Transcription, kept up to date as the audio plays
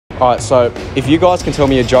Alright, so if you guys can tell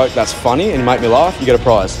me a joke that's funny and make me laugh, you get a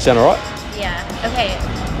prize. Sound alright? Yeah. Okay.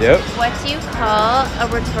 Yep. What do you call a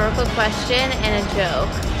rhetorical question and a joke?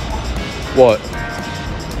 What?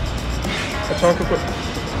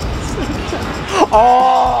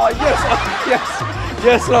 Oh, yes, yes,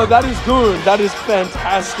 yes, no, that is good. That is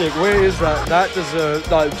fantastic. Where is that? That deserves,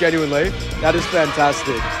 no, genuinely, that is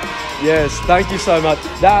fantastic. Yes, thank you so much.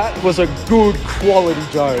 That was a good quality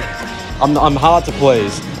joke. I'm hard to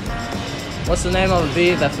please. What's the name of a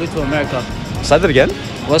bee that flew to America? Say that again.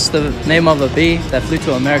 What's the name of a bee that flew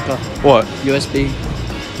to America? What? USB.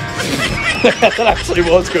 That actually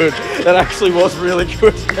was good. That actually was really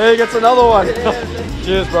good. Hey, gets another one.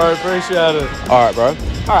 Cheers, bro. Appreciate it. All right, bro.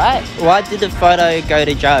 Alright, why did the photo go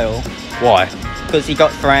to jail? Why? Because he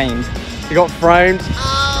got framed. You got framed.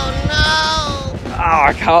 Oh no! Oh,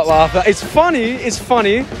 I can't laugh. It's funny,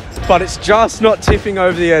 but it's just not tipping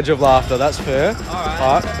over the edge of laughter. That's fair. All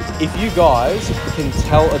right. If you guys can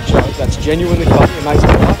tell a joke that's genuinely funny and makes me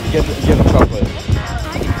laugh, you get a chocolate.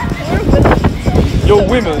 You're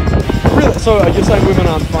women? Really? So you're saying women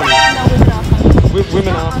aren't funny? No, women are funny.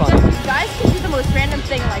 Women are funny. So guys can do the most random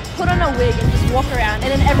thing, like put on a wig and just walk around,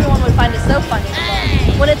 and then everyone would find it so funny.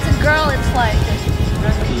 But when it's a girl, it's like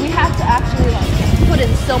we have to actually like put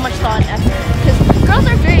in so much thought and effort because girls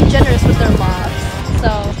are very generous with their laughs. So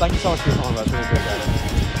Thank you so much for your time, guys. Really appreciate it.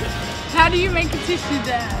 How do you make a tissue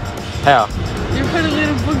dad? How? You put a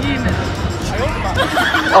little boogie in it.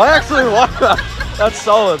 I actually like that. That's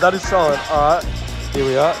solid. That is solid. All right. Here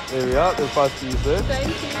we are. There we are. There's both views there. Thank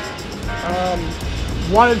you.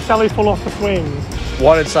 Why did Sally fall off the swing?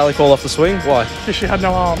 Why did Sally fall off the swing? Why? Because she had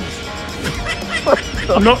no arms.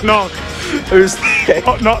 Knock knock. Who's there?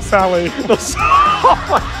 Not Sally.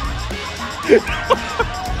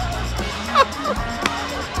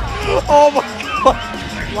 Oh my god.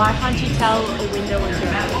 Why can't you tell a window a joke?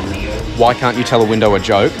 Why can't you tell a window a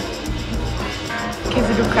joke? Because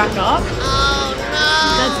it'll crack up. Oh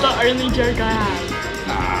no! That's the only joke I have.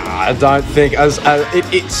 I don't think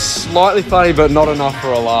it's slightly funny, but not enough for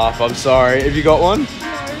a laugh. I'm sorry. Have you got one?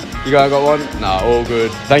 No. You guys got one? No, all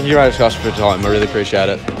good. Thank you very much for your time. I really appreciate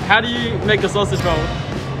it. How do you make the sausage roll?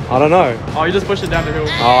 I don't know. Oh, you just push it down the hill.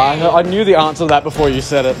 Oh, I knew the answer to that before you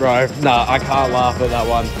said it, bro. No, I can't laugh at that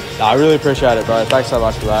one. No, I really appreciate it, bro. Thanks so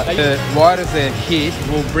much for that. Why does a kid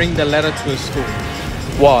will bring the letter to a school?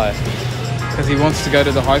 Why? Because he wants to go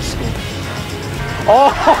to the high school.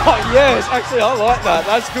 Oh, yes. Actually, I like that.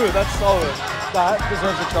 That's good. That's solid. That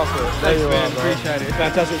deserves a chocolate. There you are, bro. Appreciate it.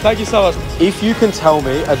 Fantastic. Thank you so much. If you can tell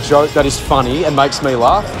me a joke that is funny and makes me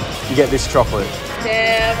laugh, you get this chocolate.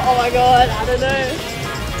 damn, oh my god, I don't know.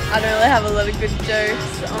 I don't really have a lot of good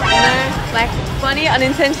jokes. Like funny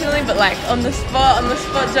unintentionally, but like on the spot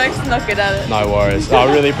jokes, not good at it. No worries. I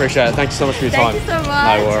really appreciate it. Thank you so much for your time. Thank you so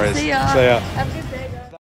much. No worries. See ya. See ya. Have a good